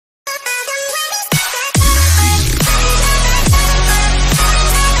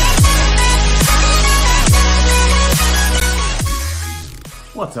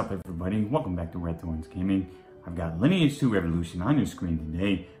What's up everybody? Welcome back to Red Thorns Gaming. I've got Lineage 2 Revolution on your screen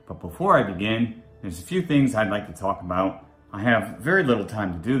today, but before I begin, there's a few things I'd like to talk about. I have very little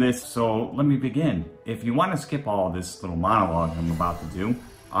time to do this, so let me begin. If you want to skip all this little monologue I'm about to do,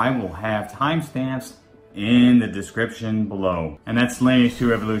 I will have timestamps in the description below. And that's Lineage 2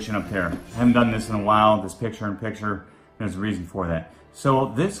 Revolution up there. I haven't done this in a while, this picture-in-picture, there's a reason for that.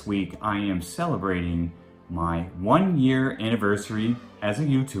 So this week I am celebrating my 1-year anniversary as a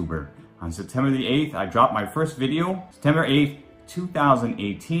YouTuber. On September the 8th, I dropped my first video. September 8th,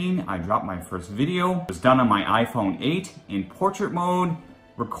 2018, I dropped my first video. It was done on my iPhone 8 in portrait mode,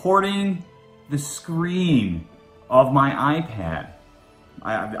 recording the screen of my iPad.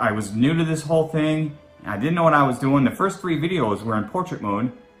 I was new to this whole thing. I didn't know what I was doing. The first 3 videos were in portrait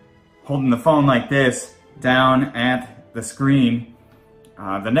mode, holding the phone like this, down at the screen.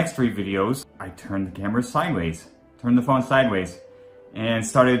 The next 3 videos, I turned the camera sideways, turned the phone sideways, and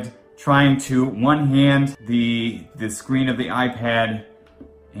started trying to one-hand the screen of the iPad,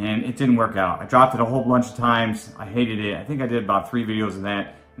 and it didn't work out. I dropped it a whole bunch of times. I hated it. I think I did about 3 videos of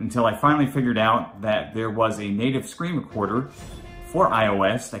that until I finally figured out that there was a native screen recorder for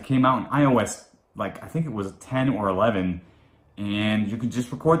iOS that came out in iOS, like I think it was 10 or 11, and you could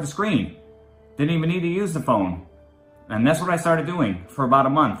just record the screen. Didn't even need to use the phone. And that's what I started doing for about a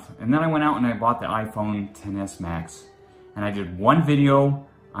month. And then I went out and I bought the iPhone XS Max. And I did 1 video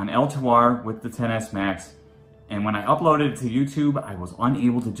on L2R with the XS Max. And when I uploaded it to YouTube, I was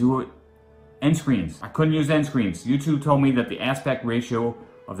unable to do it end screens. I couldn't use end screens. YouTube told me that the aspect ratio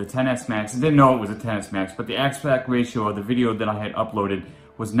of the XS Max, I didn't know it was a XS Max, but the aspect ratio of the video that I had uploaded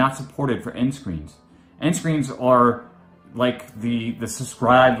was not supported for end screens. End screens are like the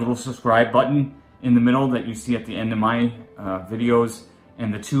little subscribe button in the middle that you see at the end of my videos,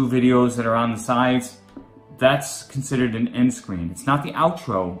 and the 2 videos that are on the sides. That's considered an end screen. It's not the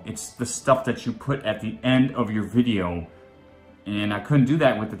outro, it's the stuff that you put at the end of your video. And I couldn't do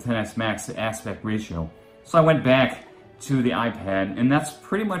that with the XS Max aspect ratio. So I went back to the iPad, and that's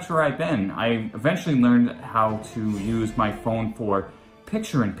pretty much where I've been. I eventually learned how to use my phone for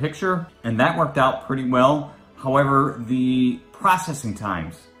picture-in-picture, and that worked out pretty well. However, the processing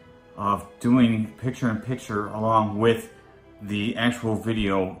times of doing picture-in-picture along with the actual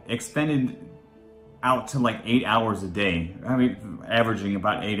video extended out to like 8 hours a day. I mean, averaging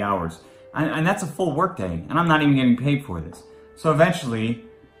about 8 hours. And that's a full work day, and I'm not even getting paid for this. So eventually,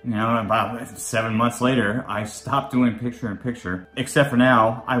 you know, about 7 months later, I stopped doing picture-in-picture. Except for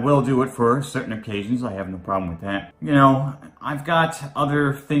now, I will do it for certain occasions. I have no problem with that. You know, I've got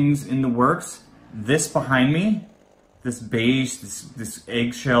other things in the works. This behind me, this beige, this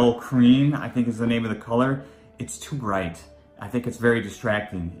eggshell cream, I think is the name of the color. It's too bright. I think it's very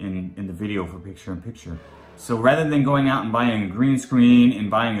distracting in the video for picture-in-picture. So rather than going out and buying a green screen and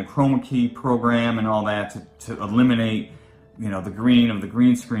buying a chroma key program and all that to eliminate, you know, the green of the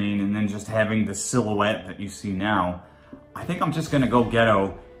green screen and then just having the silhouette that you see now, I think I'm just gonna go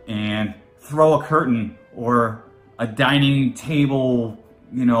ghetto and throw a curtain or a dining table,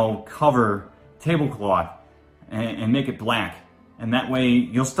 you know, cover, tablecloth, and make it black. And that way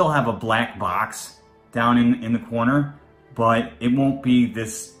you'll still have a black box down in the corner, but it won't be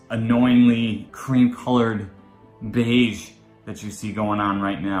this annoyingly cream colored beige that you see going on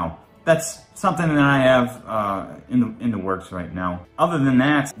right now. That's something that I have in the works right now. Other than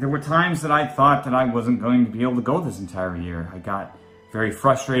that, there were times that I thought that I wasn't going to be able to go this entire year. I got very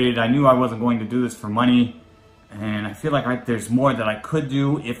frustrated. I knew I wasn't going to do this for money. And I feel like there's more that I could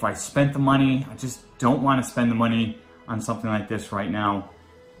do if I spent the money. I just don't want to spend the money on something like this right now.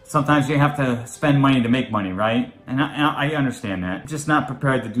 Sometimes you have to spend money to make money, right? And I understand that. I'm just not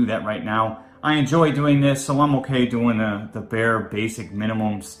prepared to do that right now. I enjoy doing this, so I'm okay doing the bare, basic,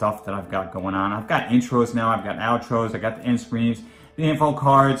 minimum stuff that I've got going on. I've got intros now, I've got outros, I got the end screens, the info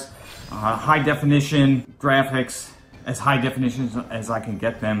cards, high definition graphics, as high definition as I can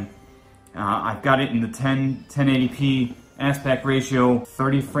get them. I've got it in the 1080p aspect ratio,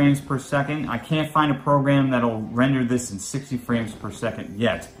 30 frames per second. I can't find a program that'll render this in 60 frames per second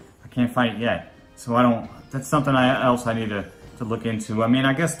yet. I can't find it yet. So that's something else I need to look into. I mean,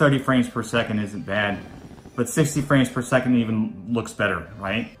 I guess 30 frames per second isn't bad, but 60 frames per second even looks better,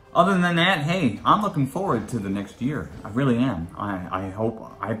 right? Other than that, hey, I'm looking forward to the next year. I really am. I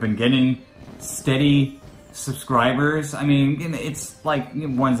hope. I've been getting steady subscribers. I mean, it's like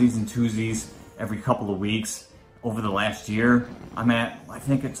onesies and twosies every couple of weeks over the last year. I'm at, I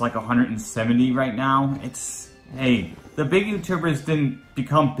think it's like 170 right now. Hey, the big YouTubers didn't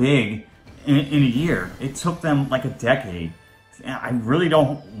become big in a year. It took them like a decade. I really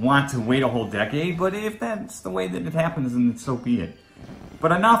don't want to wait a whole decade, but if that's the way that it happens, then so be it.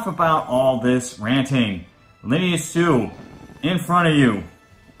 But enough about all this ranting. Lineage 2, in front of you.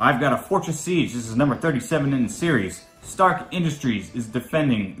 I've got a Fortress Siege. This is number 37 in the series. Stark Industries is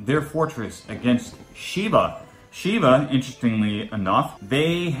defending their fortress against SHIVA. SHIVA, interestingly enough,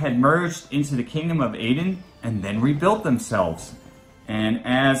 they had merged into the Kingdom of Aden and then rebuilt themselves. And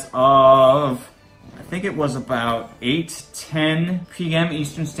as of, I think it was about 8:10 p.m.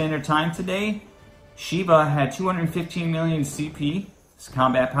 Eastern Standard Time today, SHIVA had 215 million CP,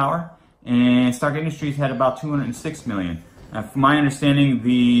 combat power, and Stark Industries had about 206 million. From my understanding,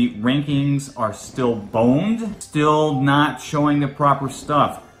 the rankings are still boned, still not showing the proper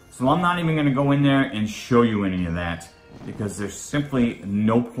stuff. So I'm not even going to go in there and show you any of that, because there's simply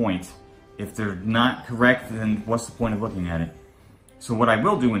no point. If they're not correct, then what's the point of looking at it? So what I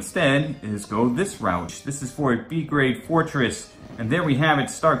will do instead is go this route. This is for a B-grade fortress. And there we have it,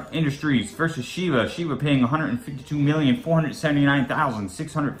 Stark Industries versus SHIVA. SHIVA paying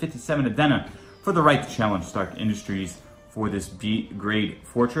 152,479,657 adena for the right to challenge Stark Industries for this B-grade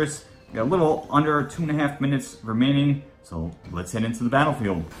fortress. We got a little under 2.5 minutes remaining, so let's head into the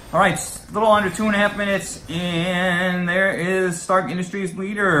battlefield. All right, a little under 2.5 minutes, and there is Stark Industries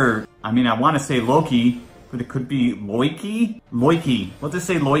leader. I mean, I want to say Loki, but it could be Loiki? Loiki. We'll just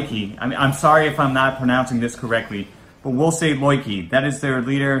say Loiki. I mean, I'm sorry if I'm not pronouncing this correctly, but we'll say Loiki. That is their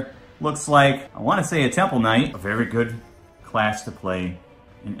leader. Looks like, I want to say a Temple Knight. A very good class to play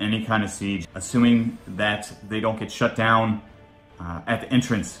in any kind of siege, assuming that they don't get shut down at the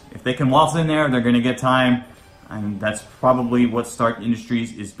entrance. If they can waltz in there, they're going to get time, and that's probably what Stark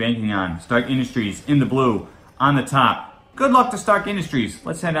Industries is banking on. Stark Industries in the blue, on the top. Good luck to Stark Industries.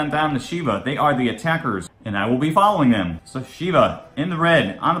 Let's head on down to SHIVA. They are the attackers, and I will be following them. So SHIVA in the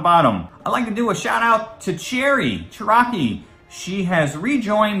red, on the bottom. I'd like to do a shout out to Cherokee. She has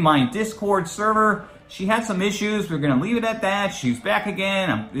rejoined my Discord server. She had some issues. We're going to leave it at that. She's back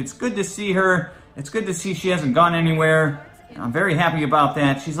again. It's good to see her. It's good to see she hasn't gone anywhere. I'm very happy about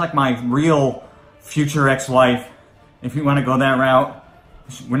that. She's like my real future ex-wife, if you want to go that route.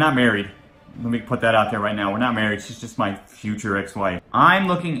 We're not married. Let me put that out there right now. We're not married. She's just my future ex-wife. I'm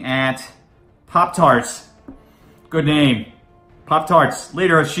looking at Pop-Tarts. Good name. Pop-Tarts,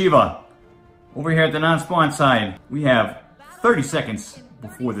 leader of SHIVA. Over here at the non-spawn side, we have 30 seconds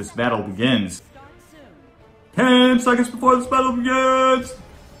before this battle begins. 10 seconds before this battle begins!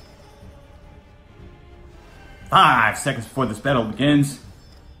 5 seconds before this battle begins.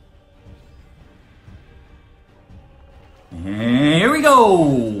 And here we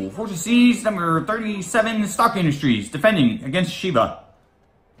go! Fortress Siege number 37, Stark Industries, defending against SHIVA.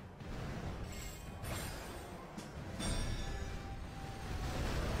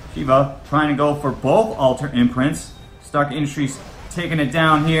 SHIVA trying to go for both altar imprints. Stark Industries taking it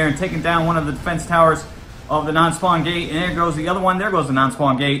down here and taking down one of the defense towers of the non-spawn gate, and there goes the other one. There goes the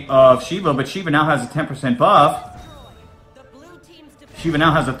non-spawn gate of SHIVA, but SHIVA now has a 10% buff. SHIVA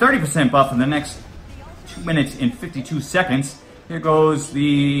now has a 30% buff in the next 2 minutes and 52 seconds. Here goes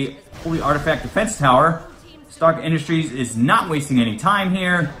the Holy Artifact Defense Tower. Stark Industries is not wasting any time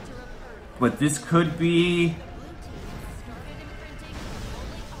here, but this could be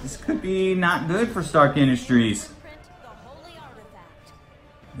not good for Stark Industries.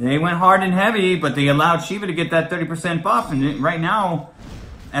 They went hard and heavy, but they allowed SHIVA to get that 30% buff. And right now,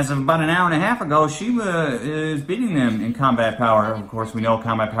 as of about an hour and a half ago, SHIVA is beating them in combat power. Of course, we know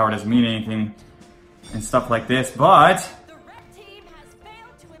combat power doesn't mean anything and stuff like this, but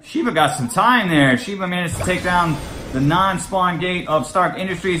SHIVA got some time there. SHIVA managed to take down the non-spawn gate of Stark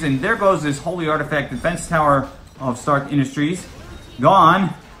Industries, and there goes this Holy Artifact Defense Tower of Stark Industries.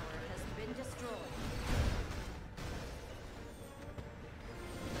 Gone.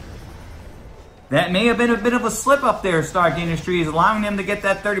 That may have been a bit of a slip up there, Stark Industries, allowing them to get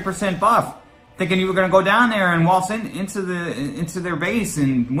that 30% buff. Thinking you were going to go down there and waltz into their base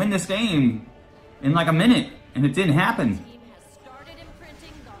and win this game in like a minute, and it didn't happen.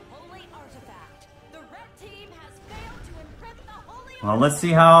 Well, let's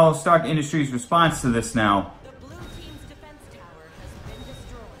see how Stark Industries responds to this now.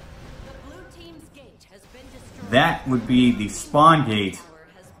 That would be the spawn gate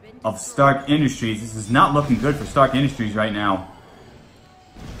of Stark Industries. This is not looking good for Stark Industries right now.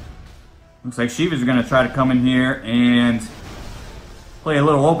 Looks like SHIVA's are going to try to come in here and play a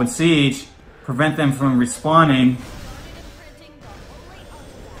little open siege, prevent them from respawning.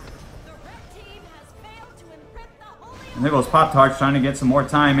 And there goes Pop-Tarts trying to get some more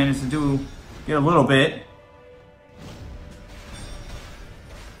time, managed to get a little bit.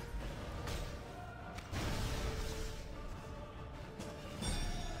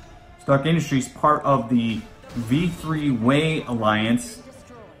 Stark Industries, part of the V3 Way Alliance.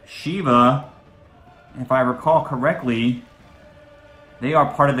 SHIVA, if I recall correctly, they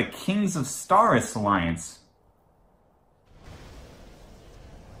are part of the Kings of Staris Alliance.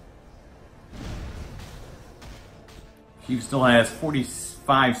 SHIVA still has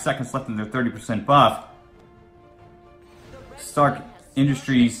 45 seconds left in their 30% buff. Stark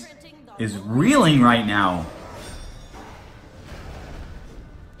Industries is reeling right now.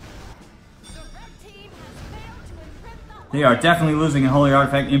 They are definitely losing in Holy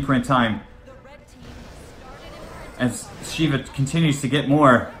Artifact imprint time. As SHIVA continues to get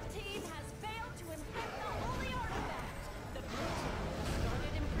more.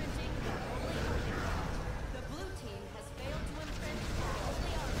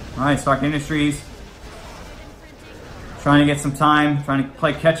 Alright, Stark Industries trying to get some time, trying to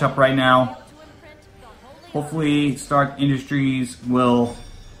play catch up right now. Hopefully Stark Industries will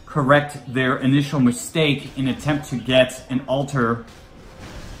correct their initial mistake in attempt to get an altar.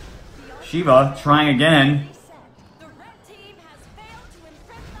 SHIVA trying again.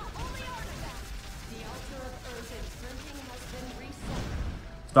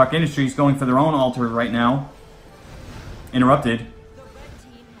 Stark Industries going for their own altar right now. Interrupted.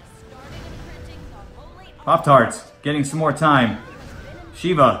 Pop-Tarts getting some more time.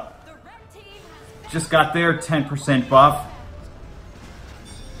 SHIVA just got their 10% buff.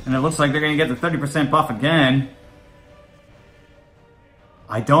 And it looks like they're going to get the 30% buff again.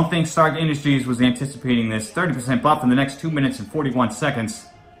 I don't think Stark Industries was anticipating this 30% buff in the next 2 minutes and 41 seconds.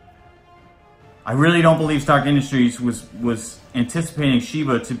 I really don't believe Stark Industries was anticipating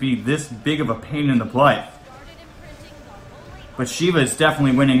SHIVA to be this big of a pain in the butt. But SHIVA is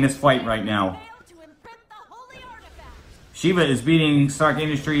definitely winning this fight right now. SHIVA is beating Stark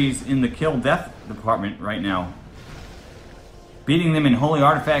Industries in the kill-death department right now. Beating them in Holy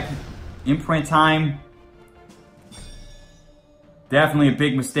Artifact imprint time. Definitely a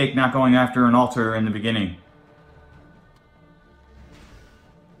big mistake not going after an altar in the beginning.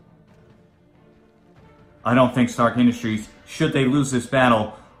 I don't think Stark Industries, should they lose this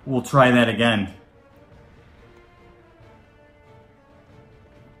battle, will try that again.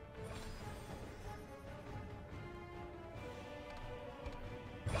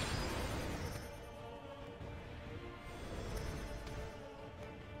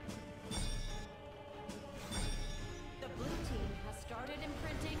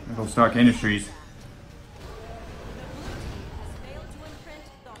 There goes Stark Industries.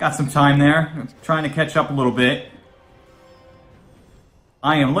 Got some time there. Trying to catch up a little bit.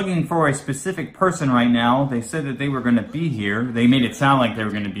 I am looking for a specific person right now. They said that they were going to be here. They made it sound like they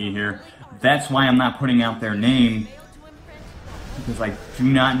were going to be here. That's why I'm not putting out their name. Because I do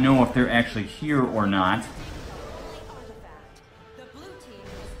not know if they're actually here or not.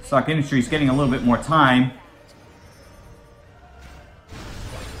 Stark Industries getting a little bit more time.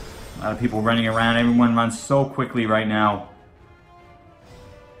 A lot of people running around. Everyone runs so quickly right now.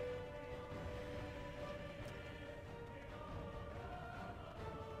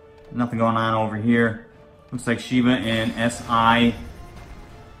 Nothing going on over here. Looks like SHIVA and SI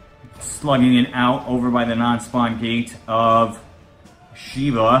slugging it out over by the non-spawn gate of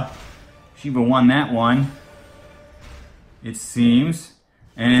SHIVA. SHIVA won that one, it seems.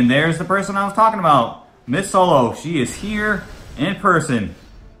 And there's the person I was talking about. Miss Solo. She is here in person.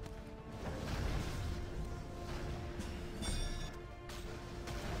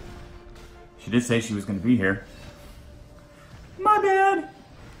 She did say she was going to be here. My bad.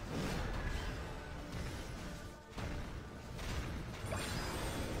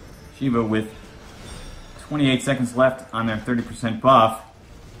 SHIVA with 28 seconds left on their 30% buff.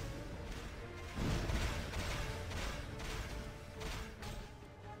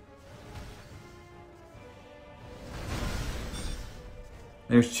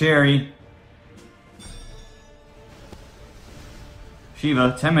 There's Cherry.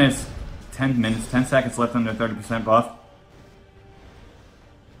 SHIVA, 10 seconds left on their 30% buff.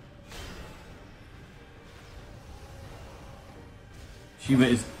 SHIVA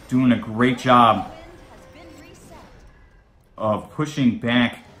is doing a great job of pushing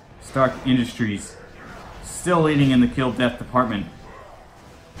back Stark Industries. Still leading in the kill death department.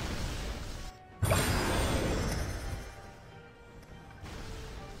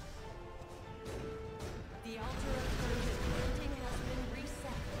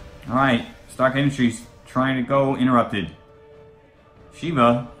 Alright, Stark Industries trying to go interrupted.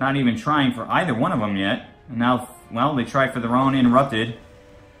 SHIVA not even trying for either one of them yet. And now, well, they tried for their own, interrupted.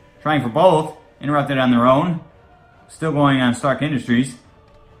 Trying for both, interrupted on their own. Still going on Stark Industries.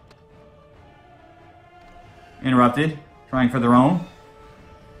 Interrupted, trying for their own.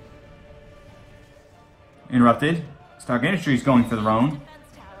 Interrupted. Stark Industries going for their own.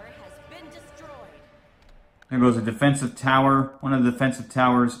 There goes a defensive tower. One of the defensive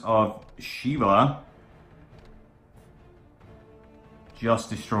towers of SHIVA. Just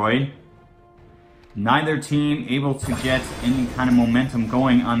destroyed. Neither team able to get any kind of momentum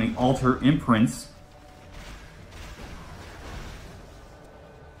going on the altar imprints.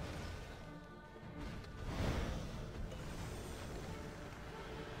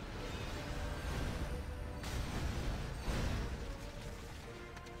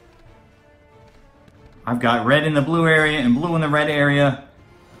 I've got red in the blue area and blue in the red area.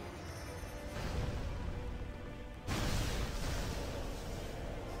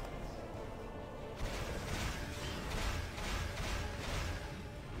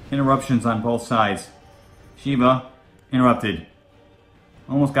 Interruptions on both sides. SHIVA interrupted.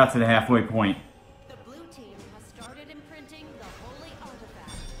 Almost got to the halfway point. The blue team has started imprinting the holy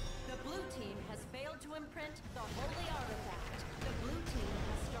artifact. The blue team has failed to imprint the holy artifact. The blue team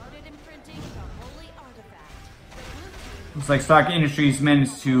has started imprinting the holy artifact. The blue team Looks like Stark Industries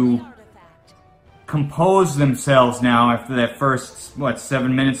managed to compose themselves now after that first,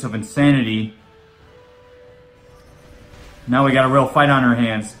 7 minutes of insanity. Now we got a real fight on our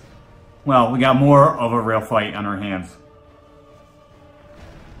hands. Well, we got more of a real fight on our hands.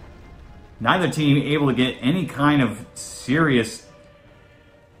 Neither team able to get any kind of serious...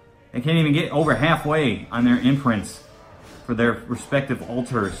 They can't even get over halfway on their imprints for their respective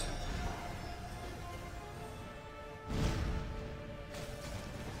altars.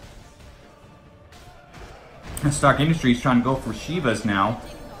 Stark Industries trying to go for Shivas now.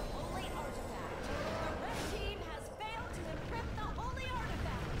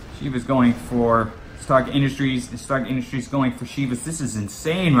 Shiva's going for Stark Industries, and Stark Industries going for Shivas. This is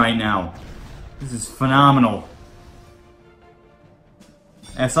insane right now. This is phenomenal.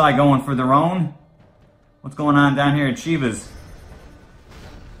 SI going for their own. What's going on down here at Shiva's?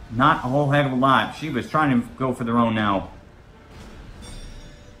 Not a whole heck of a lot. Shiva's trying to go for their own now.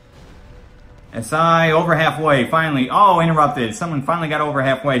 SI over halfway, finally. Oh, interrupted. Someone finally got over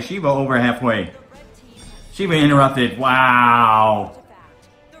halfway. SHIVA over halfway. SHIVA interrupted. Wow.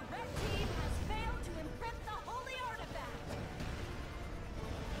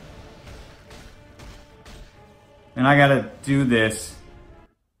 And I gotta do this.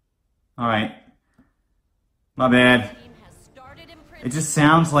 Alright. My bad. It just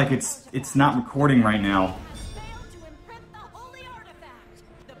sounds like it's not recording right now.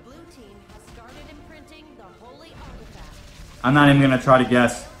 I'm not even gonna try to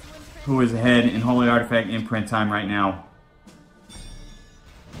guess who is ahead in Holy Artifact imprint time right now.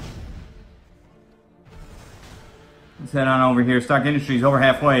 Let's head on over here. Stark Industries over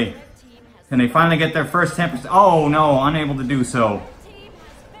halfway. Can they finally get their first 10%? Oh no, unable to do so.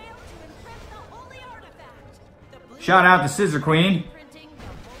 Shout out to Scissor Queen.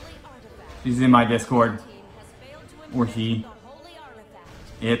 She's in my Discord. Or he.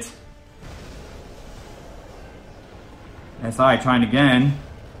 It. SI trying again.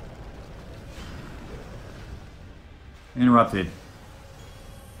 Interrupted.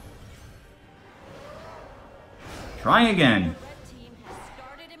 Trying again.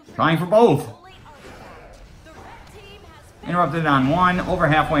 Trying for both. Interrupted on one. Over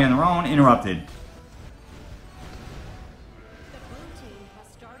halfway on their own. Interrupted.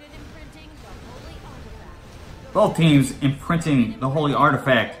 Both teams imprinting the Holy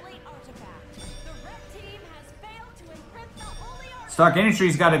Artifact. Stark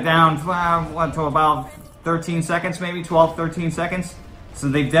Industries got it down to about 13 seconds, maybe 12, 13 seconds. So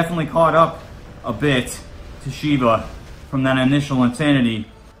they've definitely caught up a bit to SHIVA from that initial insanity.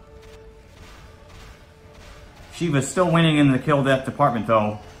 SHIVA's still winning in the kill death department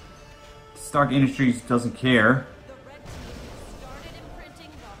though. Stark Industries doesn't care.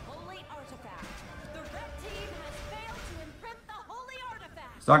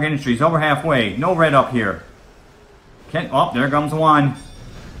 Stark Industries over halfway. No red up here. Oh, there comes one.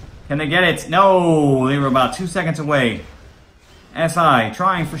 Can they get it? No, they were about 2 seconds away. SI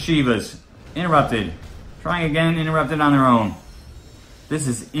trying for Shivas. Interrupted. Trying again, interrupted on their own. This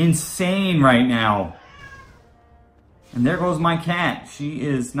is insane right now. And there goes my cat. She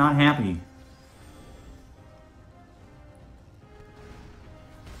is not happy.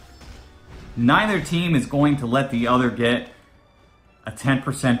 Neither team is going to let the other get a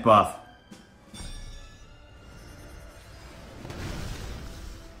 10% buff.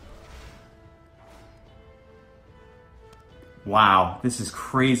 Wow, this is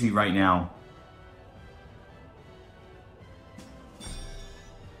crazy right now.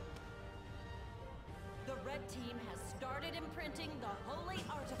 The red team has started imprinting the holy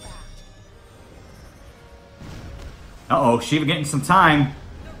artifact. Uh-oh, SHIVA getting some time.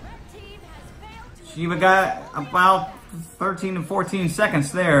 The red team has failed to Shiva got about 13 to 14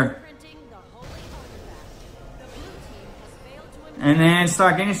 seconds there. And then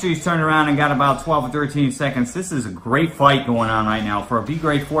Stark Industries turned around and got about 12 or 13 seconds. This is a great fight going on right now for a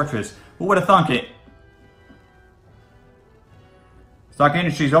B-grade fortress. Who would have thunk it? Stark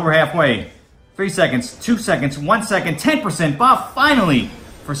Industries over halfway. 3 seconds, 2 seconds, 1 second, 10% buff finally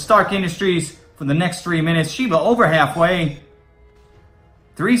for Stark Industries for the next 3 minutes. SHIVA over halfway.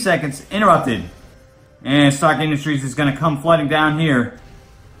 3 seconds interrupted. And Stark Industries is going to come flooding down here.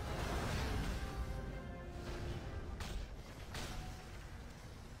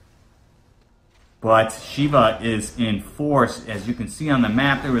 But SHIVA is in force. As you can see on the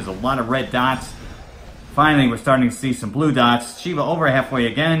map, there was a lot of red dots. Finally, we're starting to see some blue dots. SHIVA over halfway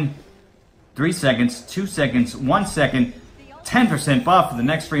again. 3 seconds, 2 seconds, 1 second. 10% buff for the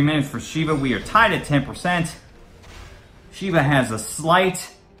next 3 minutes for SHIVA. We are tied at 10%. SHIVA has a slight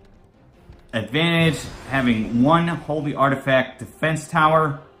advantage, having one Holy Artifact defense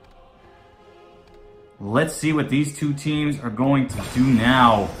tower. Let's see what these two teams are going to do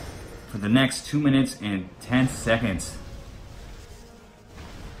now for the next 2 minutes and 10 seconds.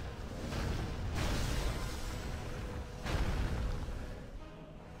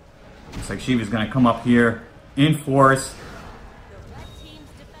 Looks like SHIVA's going to come up here in force.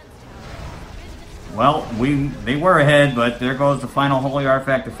 Well, they were ahead, but there goes the final Holy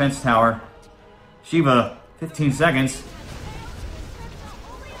Artifact defense tower. SHIVA, 15 seconds.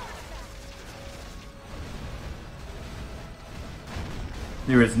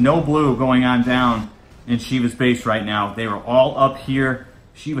 There is no blue going on down in SHIVA's base right now. They are all up here.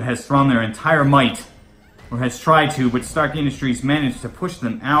 SHIVA has thrown their entire might, or has tried to, but Stark Industries managed to push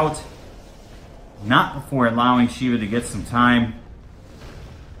them out. Not before allowing SHIVA to get some time.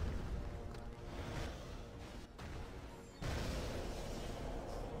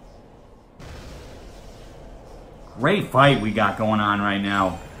 Great fight we got going on right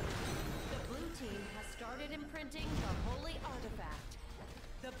now. The blue team has started imprinting the holy artifact.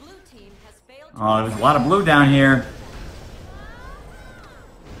 The blue team has failed to... Oh, there's a lot of blue down here.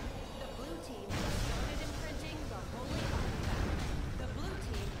 The blue team has started imprinting the holy artifact. The blue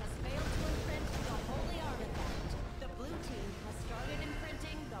team has failed to imprint the holy artifact. The blue team has started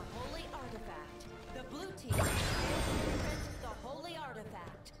imprinting the holy artifact. The blue team has failed to imprint the holy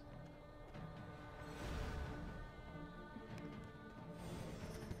artifact.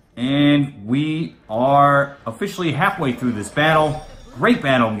 And we are officially halfway through this battle. Great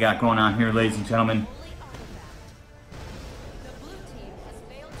battle we got going on here, ladies and gentlemen. The blue team has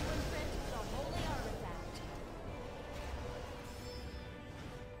failed to imprint the holy artifact.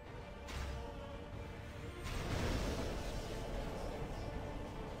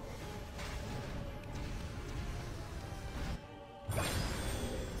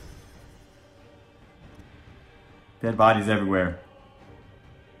 Dead bodies everywhere.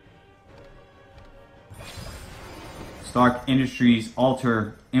 Stark Industries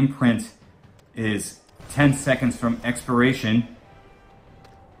Alter imprint is 10 seconds from expiration.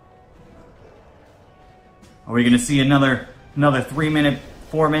 Are we going to see another 3 minute,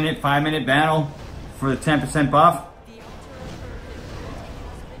 4 minute, 5 minute battle for the 10% buff? The altar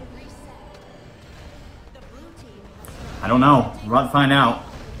has been reset. The blue team has I don't know. We're about to find out.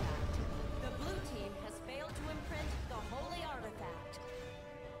 The blue team has failed to imprint the holy artifact.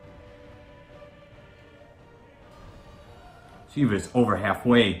 SHIVA is over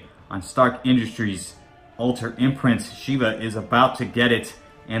halfway on Stark Industries Alter imprint. SHIVA is about to get it,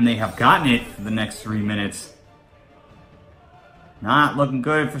 and they have gotten it for the next 3 minutes. Not looking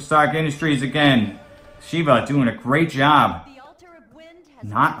good for Stark Industries again. SHIVA doing a great job. The altar of wind has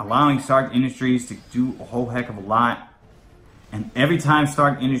Not allowing Stark Industries to do a whole heck of a lot. And every time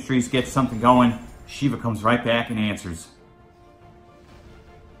Stark Industries gets something going, SHIVA comes right back and answers.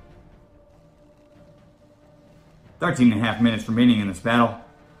 13.5 minutes remaining in this battle.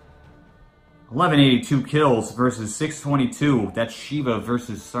 1182 kills versus 622. That's SHIVA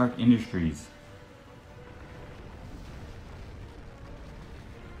versus Stark Industries.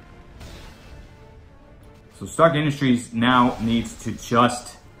 So Stark Industries now needs to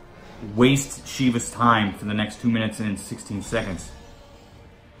just waste SHIVA's time for the next 2 minutes and 16 seconds.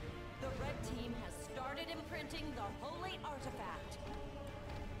 The red team has started imprinting the holy artifact.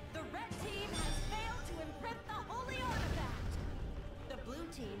 The red team has failed to imprint the holy artifact. The blue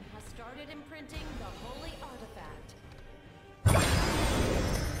team has started imprinting the holy artifact.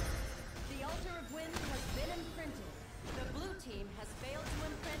 The altar of wind has been imprinted. The blue team has failed to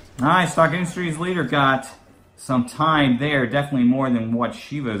imprint. Alright, Stark Industries leader got some time there. Definitely more than what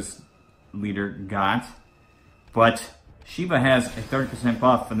SHIVA's leader got. But SHIVA has a 30%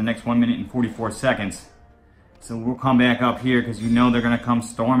 buff for the next 1 minute and 44 seconds. So we'll come back up here because you know they're going to come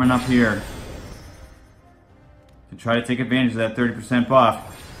storming up here to try to take advantage of that 30%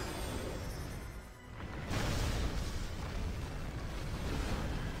 buff.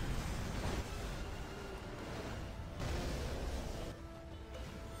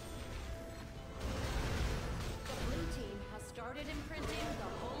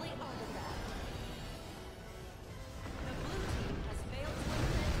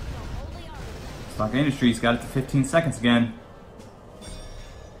 StarkIndustries got it to 15 seconds again.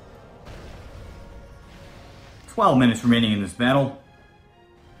 12 minutes remaining in this battle.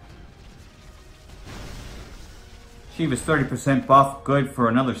 SHIVA's 30% buff, good for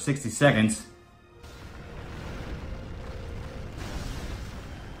another 60 seconds.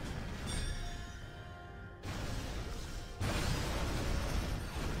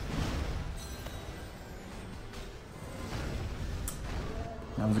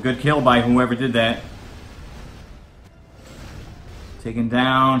 That was a good kill by whoever did that. Taking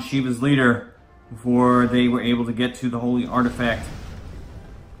down SHIVA's leader before they were able to get to the holy artifact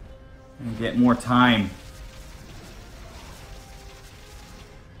and get more time.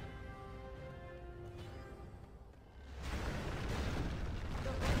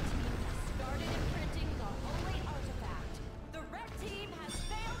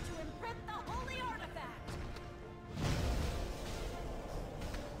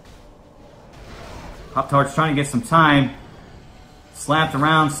 Pop-Tart's trying to get some time. Slapped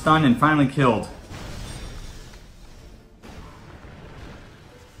around, stunned, and finally killed.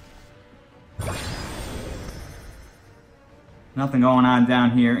 Nothing going on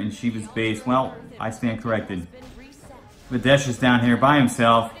down here in SHIVA's base. Well, I stand corrected. Videsh is down here by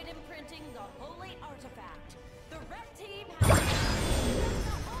himself.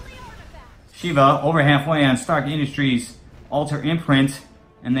 SHIVA over halfway on StarkIndustries' altar imprint,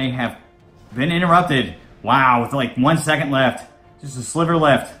 and they have been interrupted. Wow, with like 1 second left. Just a sliver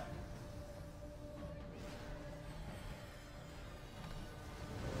left.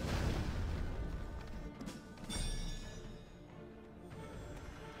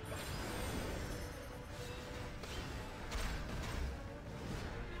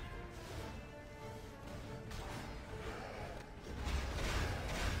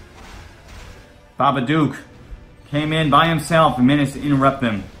 Babadook came in by himself and managed to interrupt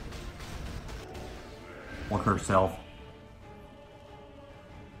them. Or herself.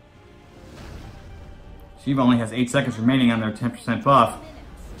 SHIVA only has 8 seconds remaining on their 10% buff.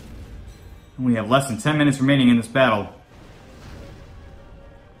 And we have less than 10 minutes remaining in this battle.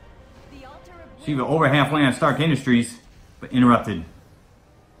 SHIVA over halfway on StarkIndustries, but interrupted.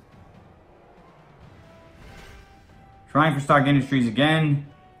 Trying for StarkIndustries again.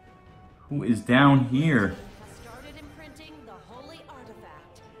 Who is down here?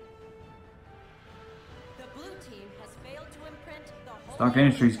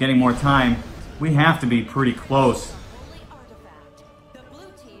 StarkIndustries getting more time. We have to be pretty close.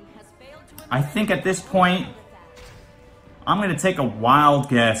 I think at this point, I'm going to take a wild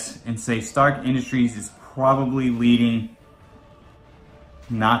guess and say StarkIndustries is probably leading,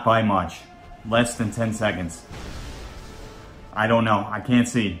 not by much, less than 10 seconds. I don't know. I can't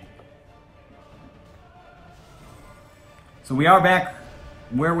see. So we are back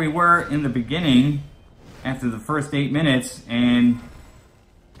where we were in the beginning after the first 8 minutes, and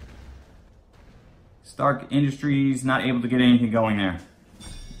StarkIndustries not able to get anything going there.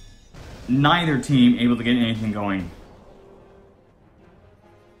 Neither team able to get anything going.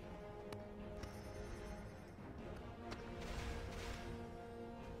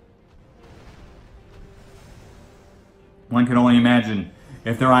 One can only imagine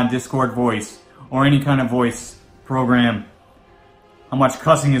if they're on Discord voice or any kind of voice program, how much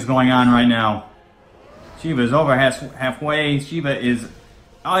cussing is going on right now. SHIVA is over halfway. SHIVA is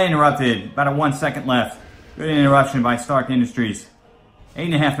uninterrupted. About a 1 second left. Good interruption by StarkIndustries.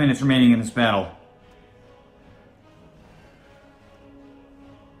 8.5 minutes remaining in this battle.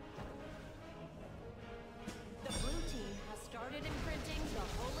 The blue team has started imprinting the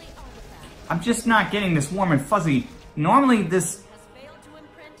holy artifact. I'm just not getting this warm and fuzzy. Normally this...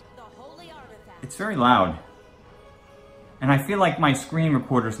 It's very loud. And I feel like my screen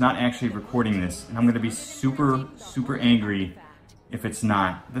recorder is not actually recording this. And I'm going to be super, super angry if it's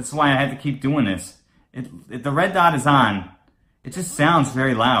not. That's why I had to keep doing this. The red dot is on. It just sounds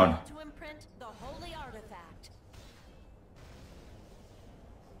very loud.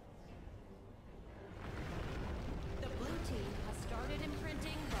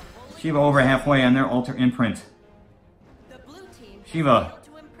 SHIVA over halfway on their altar imprint. SHIVA,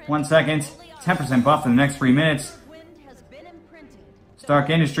 1 second, 10% buff in the next 3 minutes.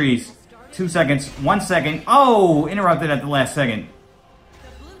 Stark Industries, 2 seconds, 1 second. Oh, interrupted at the last second.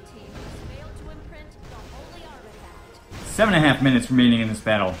 The blue team has failed to imprint the holy artifact. 7.5 minutes remaining in this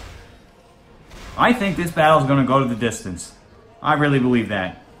battle. I think this battle is going to go to the distance. I really believe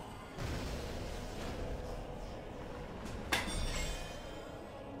that.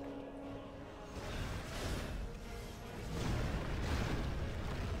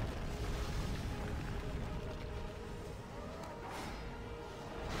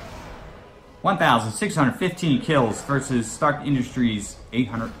 $1,615 kills versus Stark Industries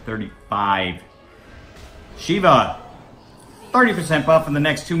 835. SHIVA, 30% buff in the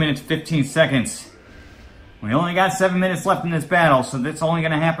next 2 minutes 15 seconds. We only got 7 minutes left in this battle, so that's only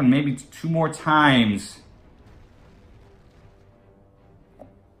going to happen maybe 2 more times.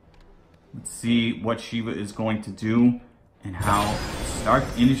 Let's see what SHIVA is going to do and how Stark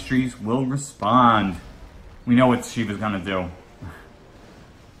Industries will respond. We know what SHIVA is going to do.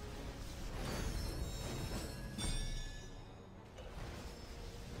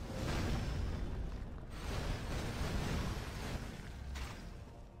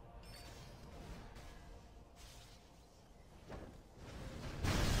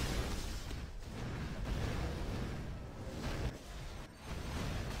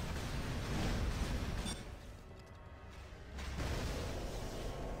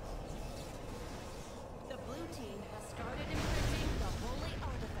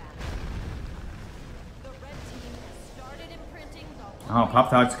 Oh,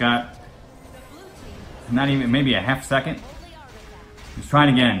 Pop-Tart's got not even, maybe a half second. He's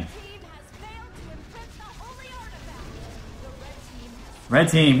trying again. Red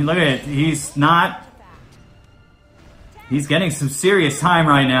team, look at it. He's not... He's getting some serious time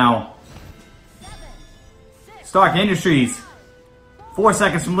right now. Stark Industries, 4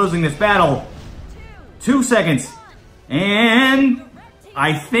 seconds from losing this battle. 2 seconds. And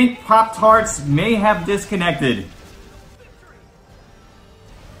I think Pop-Tarts may have disconnected.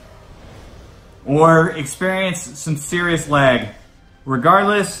 Or experience some serious lag.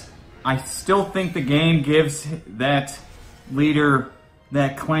 Regardless, I still think the game gives that leader,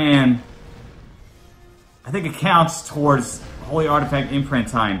 that clan, I think it counts towards Holy Artifact imprint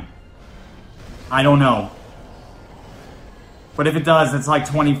time. I don't know. But if it does, it's like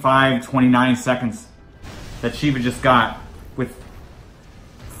 25, 29 seconds that SHIVA just got with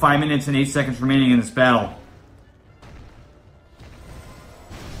 5 minutes and 8 seconds remaining in this battle.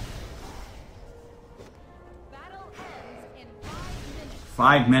 Battle ends in 5 minutes.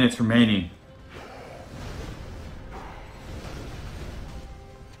 5 minutes remaining.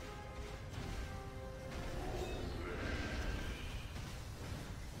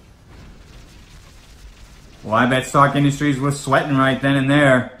 Well, I bet Stark Industries was sweating right then and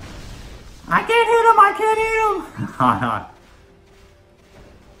there. I can't hit him! I can't hit him!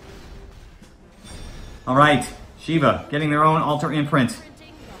 Alright, SHIVA getting their own altar imprint.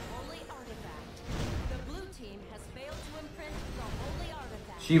 Imprinting the holy artifact. The blue team has failed to imprint the holy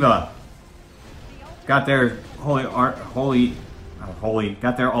artifact. SHIVA The ultimate got their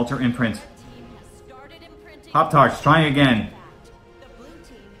got their altar imprint. team has started imprinting Pop-Tarts trying again. the blue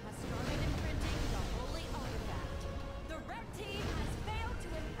team has started imprinting the holy artifact. The red team has failed to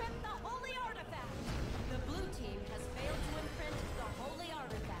imprint the holy artifact. The blue team has failed to imprint the holy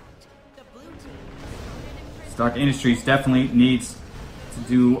artifact. The blue team has started imprinting Stark Industries definitely needs to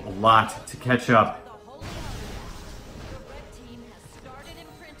do a lot to catch up. the holy artifact. The red team has started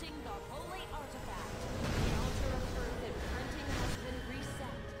imprinting the holy artifact. The altar of earth imprinting has been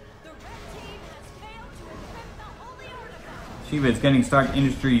reset. The red team has failed to imprint the holy artifact. SHIVA is getting Stark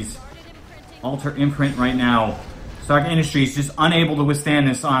Industries Started imprinting altar imprint right now. Stark Industries just unable to withstand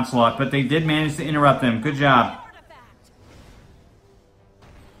this onslaught, but they did manage to interrupt them. Good job. artifact.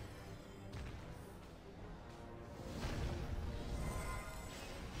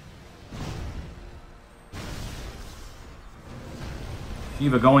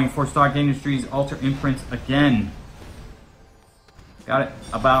 SHIVA going for Stark Industries altar imprint again. Got it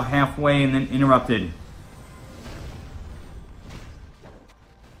about halfway and then interrupted.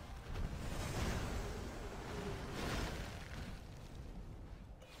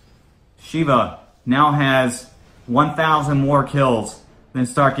 SHIVA now has 1,000 more kills than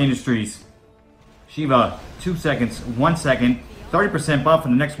Stark Industries. SHIVA, 2 seconds, 1 second, 30% buff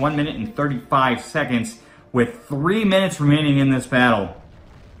in the next 1 minute and 35 seconds with 3 minutes remaining in this battle.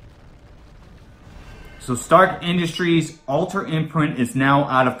 So Stark Industries altar imprint is now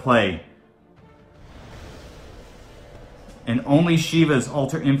out of play. And only SHIVA's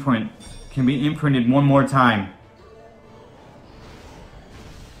altar imprint can be imprinted one more time.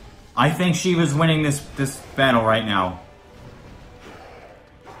 I think SHIVA's winning this battle right now.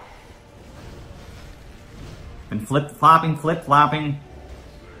 Been flip-flopping, flip-flopping.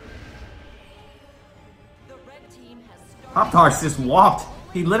 Pop-Tarts just walked.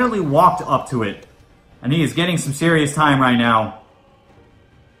 He literally walked up to it. And he is getting some serious time right now.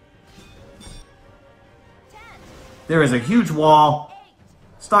 There is a huge wall.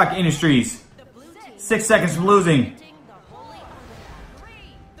 Stark Industries. 6 seconds from losing.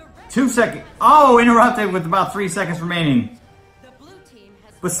 2 seconds. Oh, interrupted with about 3 seconds remaining.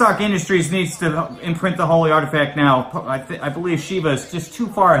 But Stark Industries needs to imprint the Holy Artifact now. I believe SHIVA is just too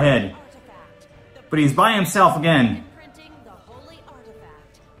far ahead. But he's by himself again.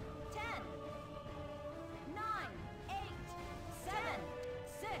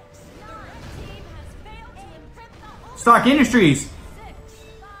 Stark Industries.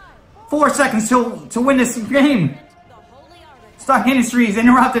 4 seconds to win this game. Stark Industries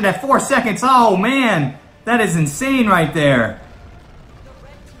interrupted at 4 seconds. Oh man, that is insane right there.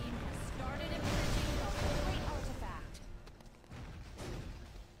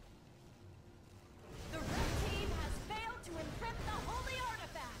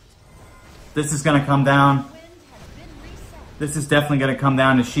 This is going to come down. This is definitely going to come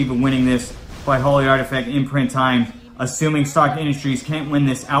down to SHIVA winning this by Holy Artifact imprint time, assuming Stark Industries can't win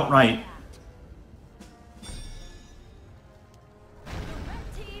this outright. The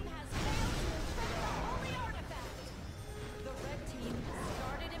red team has failed to imprint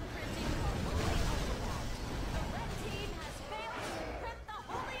the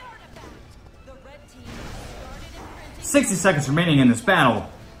Holy artifact. The red team has started imprinting 60 seconds remaining in this battle.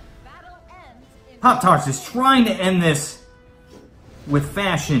 Pop-Tarts is trying to end this with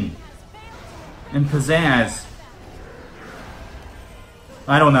fashion and pizzazz.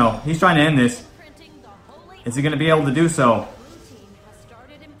 I don't know. He's trying to end this. Is he going to be able to do so?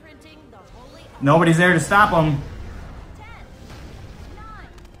 Nobody's there to stop him.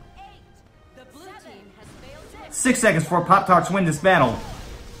 6 seconds before Pop-Tarts win this battle.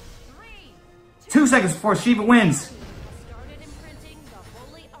 2 seconds before SHIVA wins.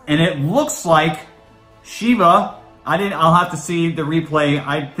 And it looks like SHIVA, I'll have to see the replay.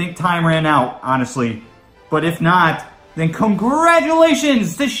 I think time ran out, honestly. But if not, then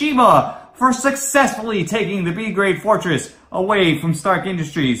congratulations to SHIVA for successfully taking the B-grade fortress away from Stark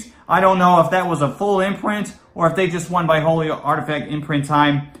Industries. I don't know if that was a full imprint or if they just won by Holy Artifact imprint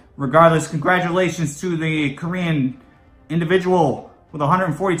time. Regardless, congratulations to the Korean individual with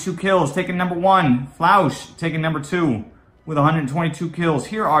 142 kills, taking number 1. Flausch taking number 2 with 122 kills.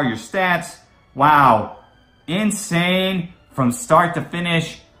 Here are your stats. Wow. Insane from start to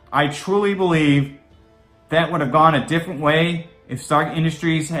finish. I truly believe that would have gone a different way if Stark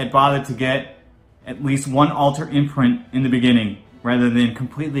Industries had bothered to get at least one altar imprint in the beginning, rather than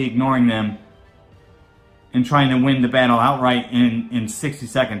completely ignoring them and trying to win the battle outright in 60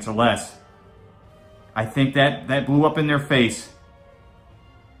 seconds or less. I think that blew up in their face.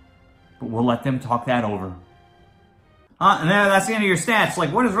 But we'll let them talk that over. And that's the end of your stats.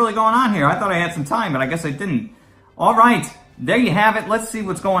 Like, what is really going on here? I thought I had some time, but I guess I didn't. All right, there you have it. Let's see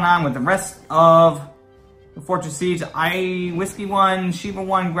what's going on with the rest of the Fortress Siege. Whiskey won, SHIVA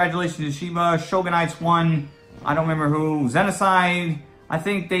won. Congratulations to SHIVA. Shogunaites won. I don't remember who. Xenocide. I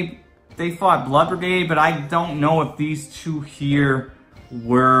think they fought Blood Brigade, but I don't know if these two here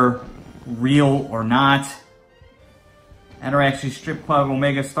were real or not. And are actually Strip Club,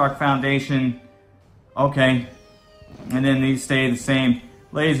 Omega Stark Foundation. Okay. And then these stay the same.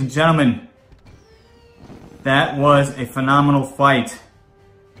 Ladies and gentlemen, that was a phenomenal fight.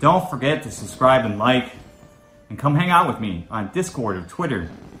 Don't forget to subscribe and like, and come hang out with me on Discord or Twitter.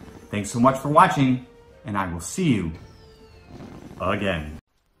 Thanks so much for watching, and I will see you again.